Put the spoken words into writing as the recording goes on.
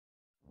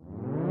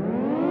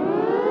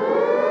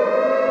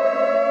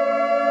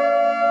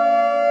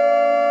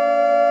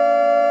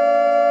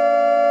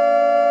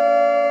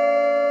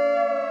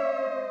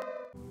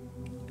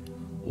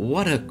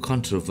What a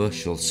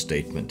controversial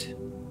statement.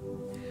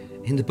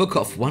 In the book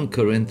of 1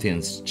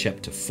 Corinthians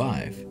chapter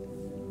 5,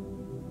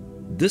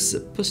 this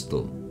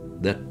epistle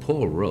that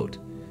Paul wrote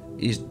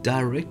is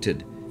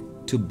directed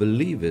to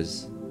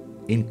believers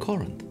in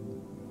Corinth.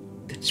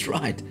 That's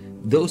right,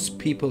 those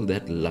people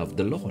that love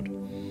the Lord.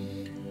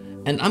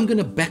 And I'm going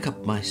to back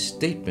up my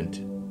statement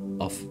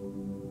of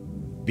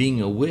being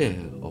aware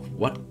of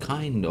what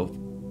kind of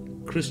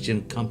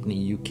Christian company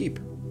you keep.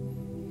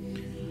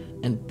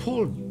 And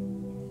Paul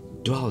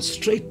dwells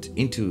straight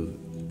into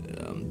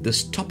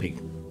this topic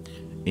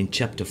in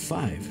chapter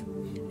 5,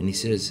 and he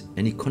says,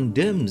 and he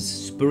condemns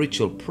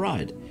spiritual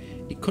pride.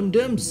 He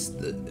condemns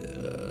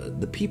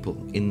the people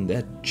in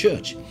that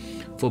church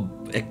for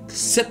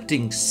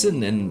accepting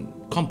sin and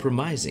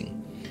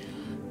compromising.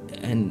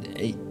 And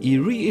he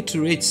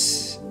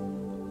reiterates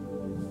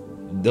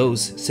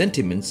those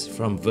sentiments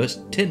from verse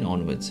 10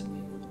 onwards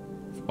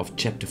of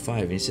chapter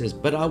 5. He says,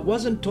 but I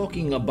wasn't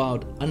talking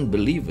about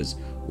unbelievers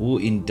who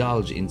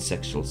indulge in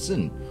sexual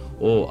sin,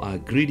 or are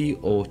greedy,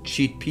 or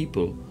cheat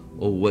people,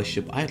 or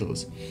worship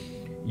idols.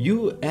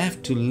 You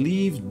have to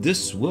leave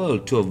this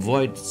world to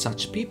avoid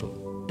such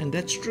people. And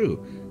that's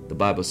true. The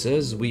Bible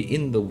says we're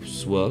in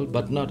this world,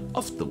 but not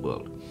of the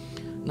world.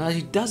 Now,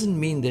 it doesn't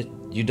mean that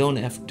you don't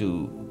have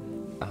to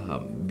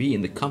be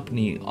in the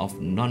company of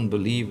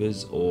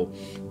non-believers or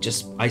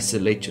just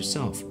isolate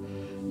yourself.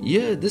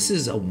 Yeah, this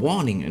is a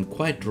warning, and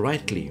quite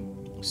rightly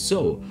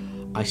so.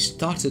 I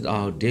started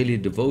our daily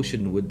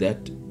devotion with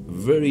that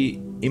very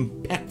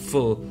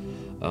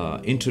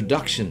impactful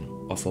introduction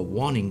of a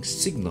warning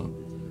signal.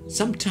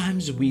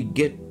 Sometimes we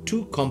get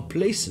too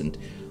complacent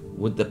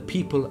with the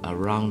people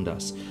around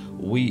us.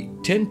 We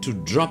tend to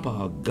drop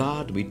our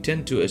guard. We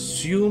tend to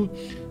assume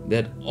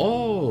that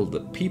all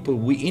the people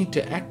we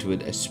interact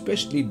with,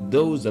 especially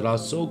those that are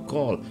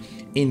so-called,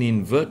 in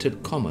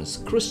inverted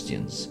commas,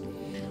 Christians,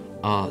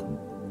 are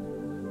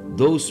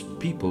those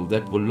people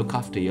that will look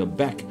after your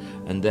back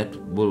and that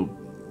will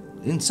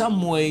in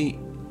some way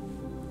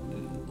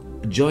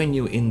join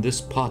you in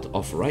this path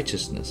of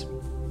righteousness.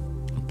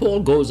 Paul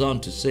goes on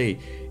to say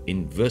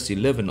in verse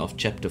 11 of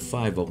chapter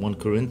 5 of 1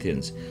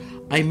 Corinthians,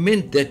 I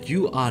meant that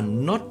you are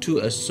not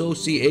to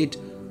associate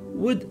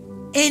with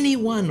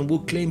anyone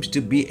who claims to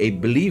be a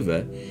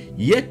believer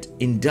yet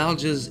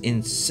indulges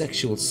in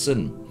sexual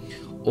sin,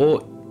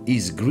 or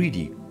is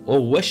greedy,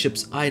 or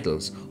worships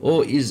idols,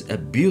 or is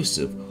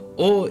abusive,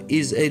 or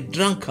is a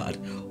drunkard,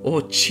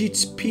 or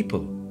cheats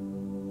people.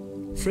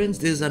 Friends,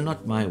 these are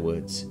not my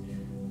words.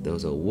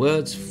 Those are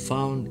words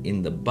found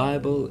in the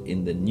Bible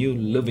in the New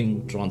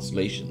Living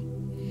Translation.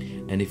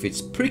 And if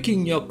it's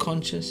pricking your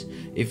conscience,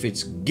 if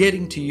it's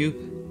getting to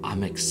you,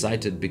 I'm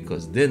excited,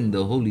 because then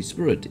the Holy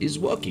Spirit is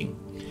working.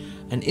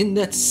 And in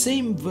that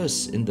same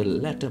verse, in the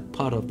latter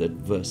part of that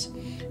verse,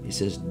 he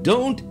says,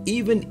 don't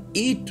even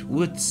eat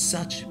with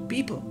such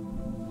people.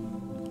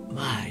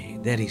 My,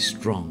 that is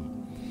strong.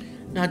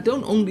 Now,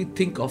 don't only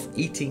think of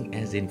eating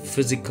as in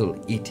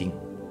physical eating.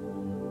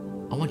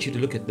 I want you to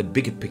look at the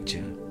bigger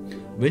picture.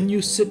 When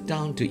you sit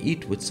down to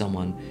eat with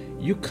someone,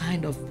 you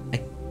kind of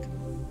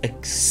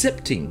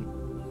accepting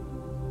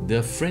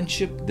their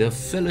friendship, their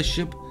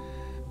fellowship.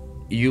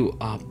 You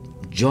are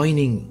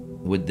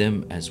joining with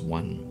them as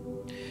one.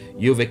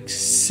 You're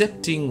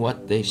accepting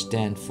what they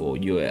stand for.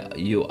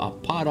 You are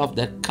part of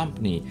that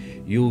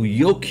company. You're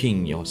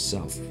yoking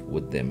yourself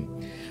with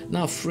them.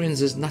 Now,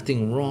 friends, there's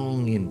nothing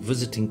wrong in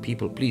visiting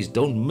people. Please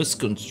don't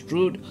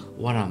misconstrue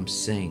what I'm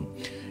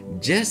saying.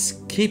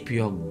 Just keep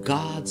your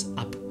guards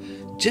up.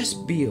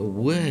 Just be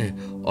aware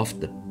of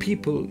the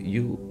people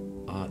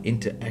you are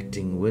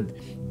interacting with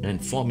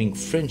and forming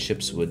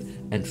friendships with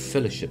and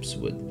fellowships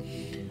with.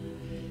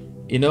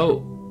 You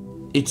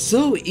know, it's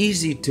so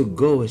easy to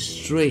go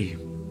astray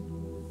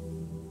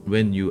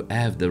when you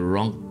have the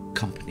wrong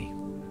company.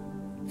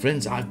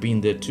 Friends, I've been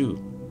there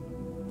too.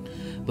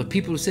 But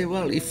people say,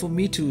 well, if for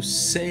me to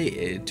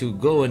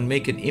go and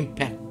make an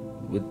impact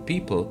with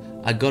people,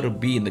 I got to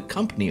be in the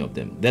company of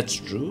them. That's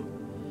true.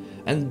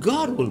 And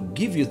God will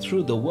give you,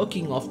 through the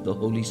working of the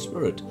Holy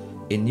Spirit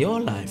in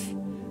your life,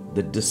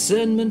 the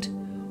discernment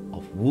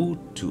of who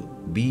to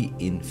be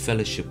in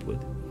fellowship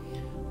with.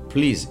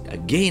 Please,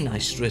 again, I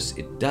stress,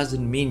 it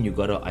doesn't mean you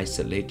got to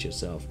isolate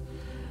yourself.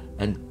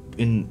 And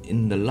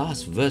in the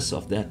last verse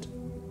of that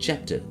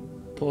chapter,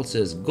 Paul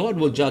says, God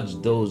will judge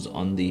those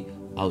on the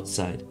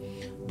outside.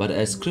 But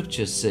as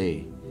scriptures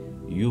say,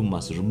 you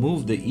must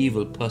remove the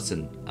evil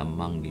person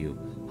among you.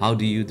 How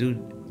do you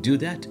do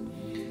that?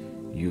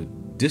 You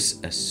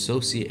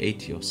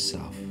disassociate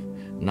yourself.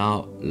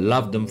 Now,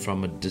 love them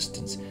from a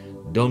distance.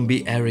 Don't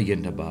be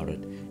arrogant about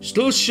it.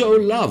 Still show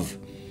love,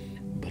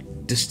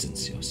 but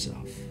distance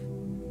yourself.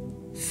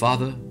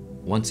 Father,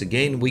 once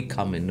again, we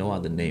come in no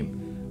other name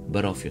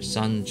but of your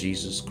Son,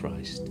 Jesus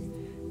Christ.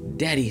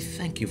 Daddy,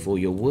 thank you for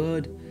your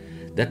word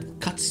that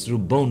cuts through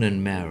bone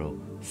and marrow,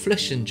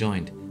 flesh and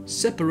joint,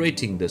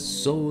 separating the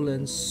soul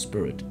and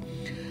spirit.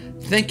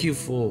 Thank you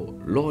for,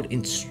 Lord,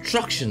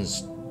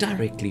 instructions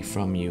directly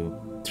from you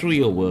through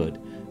your word,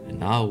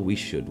 and how we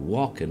should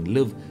walk and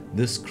live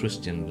this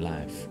Christian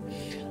life.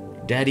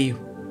 Daddy,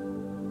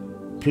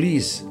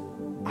 please,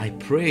 I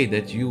pray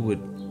that you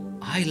would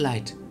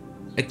highlight,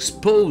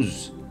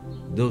 expose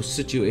those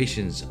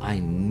situations I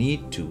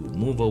need to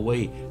move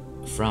away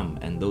from,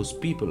 and those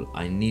people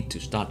I need to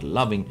start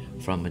loving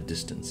from a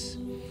distance.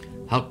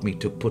 Help me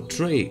to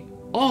portray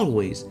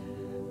always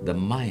the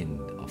mind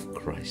of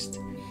Christ,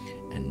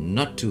 and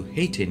not to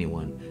hate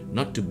anyone,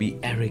 not to be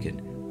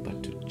arrogant,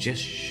 but to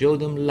just show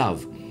them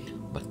love,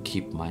 but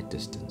keep my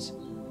distance.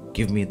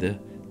 Give me the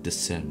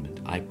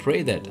discernment. I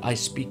pray that I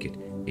speak it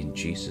in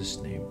Jesus'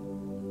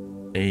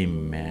 name.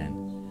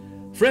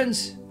 Amen.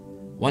 Friends,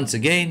 once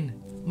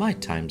again, my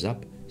time's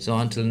up. So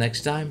until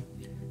next time,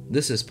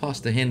 this is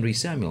Pastor Henry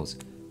Samuels,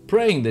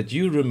 praying that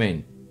you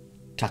remain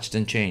touched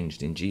and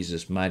changed in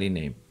Jesus' mighty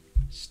name.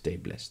 Stay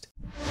blessed.